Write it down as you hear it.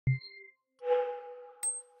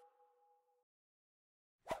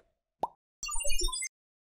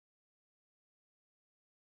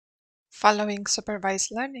Following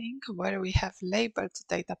supervised learning, where we have labeled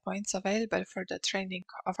data points available for the training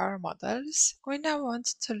of our models, we now want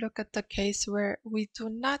to look at the case where we do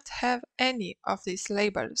not have any of these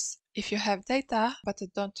labels. If you have data but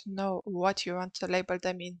don't know what you want to label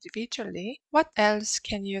them individually, what else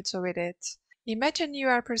can you do with it? Imagine you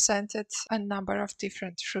are presented a number of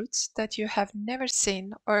different fruits that you have never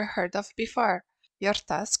seen or heard of before. Your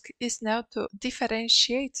task is now to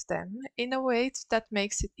differentiate them in a way that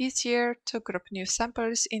makes it easier to group new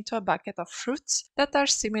samples into a bucket of fruits that are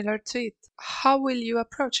similar to it. How will you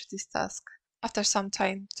approach this task? After some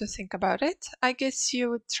time to think about it, I guess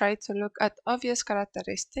you would try to look at obvious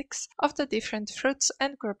characteristics of the different fruits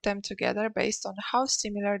and group them together based on how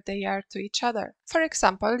similar they are to each other. For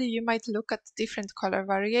example, you might look at different color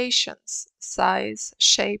variations, size,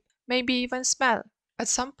 shape, maybe even smell. At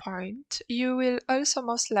some point, you will also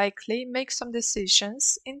most likely make some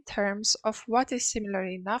decisions in terms of what is similar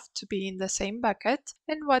enough to be in the same bucket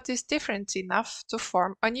and what is different enough to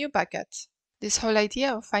form a new bucket. This whole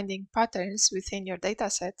idea of finding patterns within your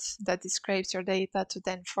dataset that describes your data to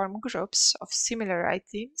then form groups of similar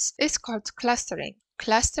items is called clustering.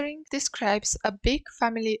 Clustering describes a big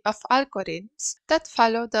family of algorithms that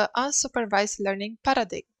follow the unsupervised learning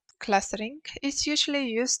paradigm. Clustering is usually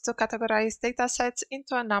used to categorize datasets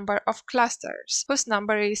into a number of clusters, whose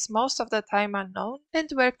number is most of the time unknown, and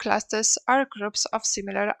where clusters are groups of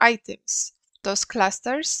similar items. Those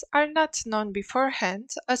clusters are not known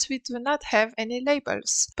beforehand as we do not have any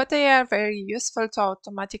labels, but they are very useful to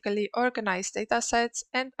automatically organize datasets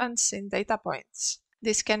and unseen data points.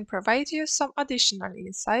 This can provide you some additional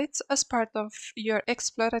insights as part of your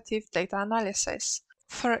explorative data analysis.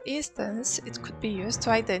 For instance, it could be used to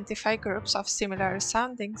identify groups of similar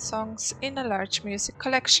sounding songs in a large music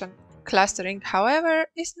collection. Clustering, however,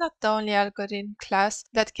 is not the only algorithm class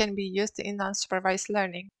that can be used in unsupervised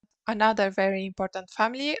learning. Another very important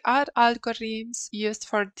family are algorithms used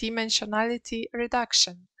for dimensionality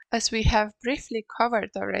reduction. As we have briefly covered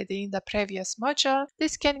already in the previous module,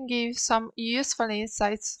 this can give some useful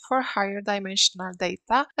insights for higher dimensional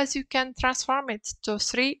data, as you can transform it to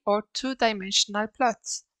 3 or 2-dimensional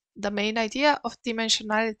plots. The main idea of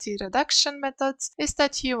dimensionality reduction methods is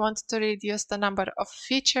that you want to reduce the number of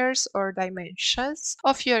features or dimensions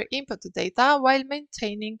of your input data while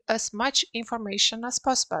maintaining as much information as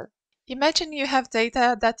possible. Imagine you have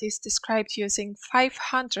data that is described using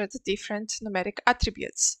 500 different numeric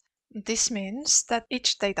attributes. This means that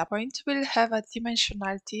each data point will have a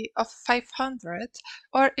dimensionality of 500,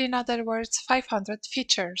 or in other words, 500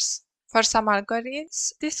 features. For some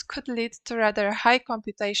algorithms, this could lead to rather high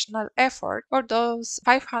computational effort, or those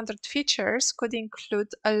 500 features could include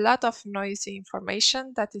a lot of noisy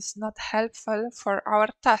information that is not helpful for our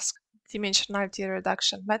task. Dimensionality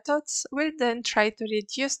reduction methods will then try to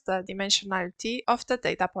reduce the dimensionality of the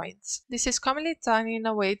data points. This is commonly done in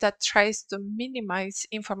a way that tries to minimize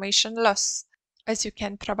information loss. As you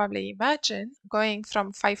can probably imagine, going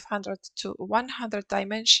from 500 to 100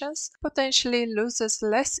 dimensions potentially loses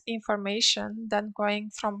less information than going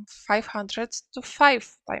from 500 to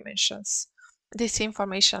 5 dimensions. This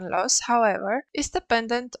information loss, however, is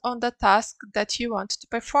dependent on the task that you want to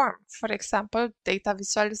perform, for example, data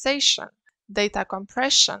visualization, data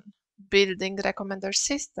compression, building recommender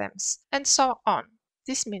systems, and so on.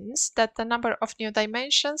 This means that the number of new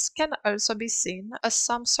dimensions can also be seen as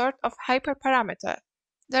some sort of hyperparameter.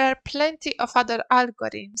 There are plenty of other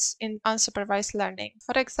algorithms in unsupervised learning.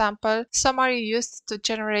 For example, some are used to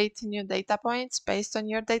generate new data points based on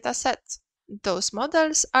your dataset. Those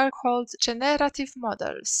models are called generative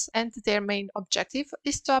models, and their main objective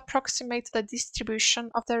is to approximate the distribution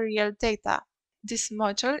of the real data. This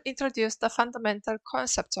module introduced the fundamental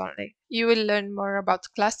concepts only. You will learn more about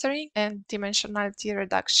clustering and dimensionality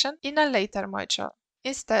reduction in a later module.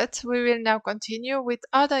 Instead, we will now continue with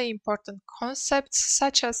other important concepts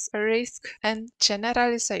such as risk and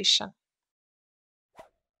generalization.